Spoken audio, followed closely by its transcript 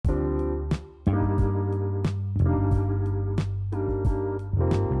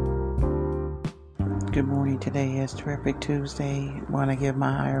Good morning. Today is Terrific Tuesday. Want to give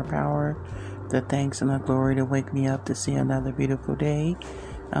my higher power the thanks and the glory to wake me up to see another beautiful day.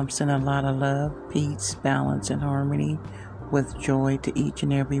 I'm sending a lot of love, peace, balance, and harmony with joy to each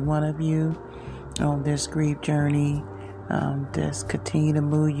and every one of you on this grief journey. Just continue to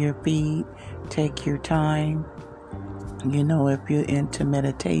move your feet. Take your time. If you're into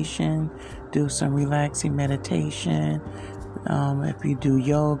meditation, do some relaxing meditation. If you do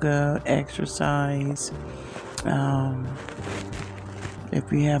yoga, exercise,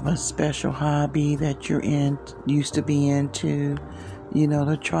 if you have a special hobby that used to be into,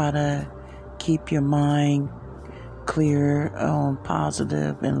 to try to keep your mind clear on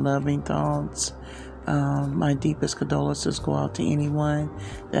positive and loving thoughts. My deepest condolences go out to anyone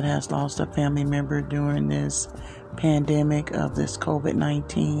that has lost a family member during this pandemic of this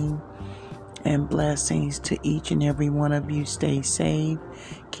COVID-19. And blessings to each and every one of you. Stay safe.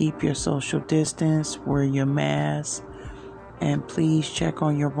 Keep your social distance. Wear your mask. And please check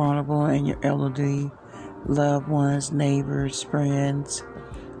on your vulnerable and your elderly loved ones, neighbors, friends.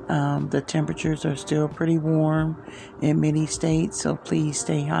 The temperatures are still pretty warm in many states, so please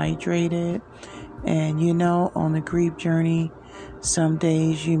stay hydrated. And on the grief journey, some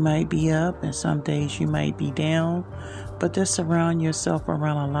days you might be up and some days you might be down. But just surround yourself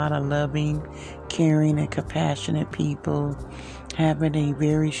around a lot of loving, caring, and compassionate people. Having a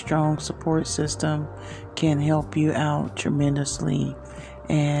very strong support system can help you out tremendously.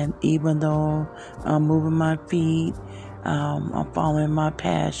 And even though I'm moving my feet, I'm following my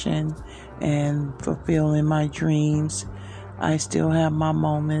passion and fulfilling my dreams, I still have my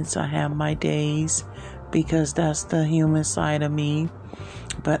moments. I have my days because that's the human side of me.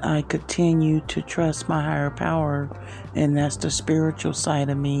 But I continue to trust my higher power, and that's the spiritual side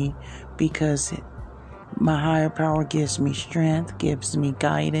of me, because my higher power gives me strength, gives me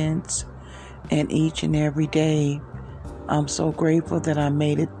guidance, and each and every day I'm so grateful that I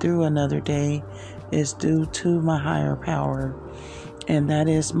made it through another day is due to my higher power. And that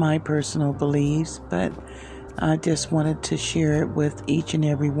is my personal beliefs, but I just wanted to share it with each and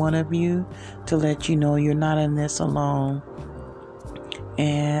every one of you to let you know you're not in this alone.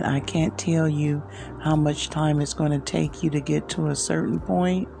 And I can't tell you how much time it's going to take you to get to a certain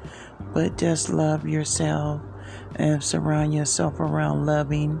point, but just love yourself and surround yourself around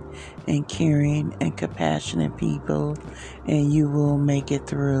loving and caring and compassionate people, and you will make it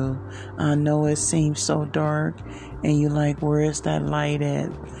through. I know it seems so dark and you're like, where is that light at?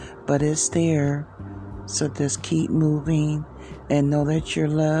 But it's there. So just keep moving and know that you're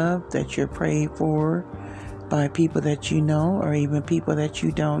loved, that you're prayed for by people that you know or even people that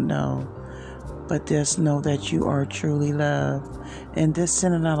you don't know. But just know that you are truly loved. And just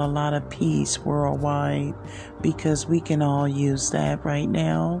sending out a lot of peace worldwide, because we can all use that right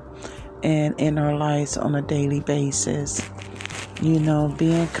now and in our lives on a daily basis.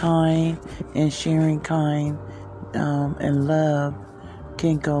 Being kind and sharing kind and love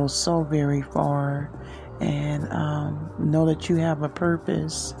can go so very far. And know that you have a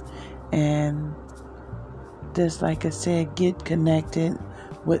purpose. And just like I said, get connected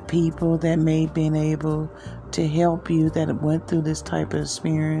with people that may have been able to help you, that went through this type of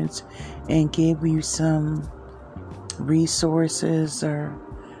experience, and give you some resources or,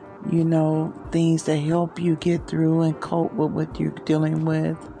 things that help you get through and cope with what you're dealing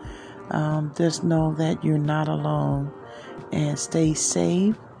with. Just know that you're not alone, and stay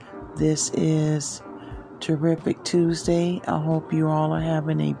safe. This is Terrific Tuesday. I hope you all are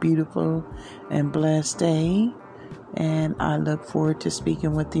having a beautiful and blessed day, and I look forward to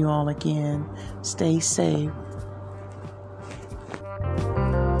speaking with you all again. Stay safe.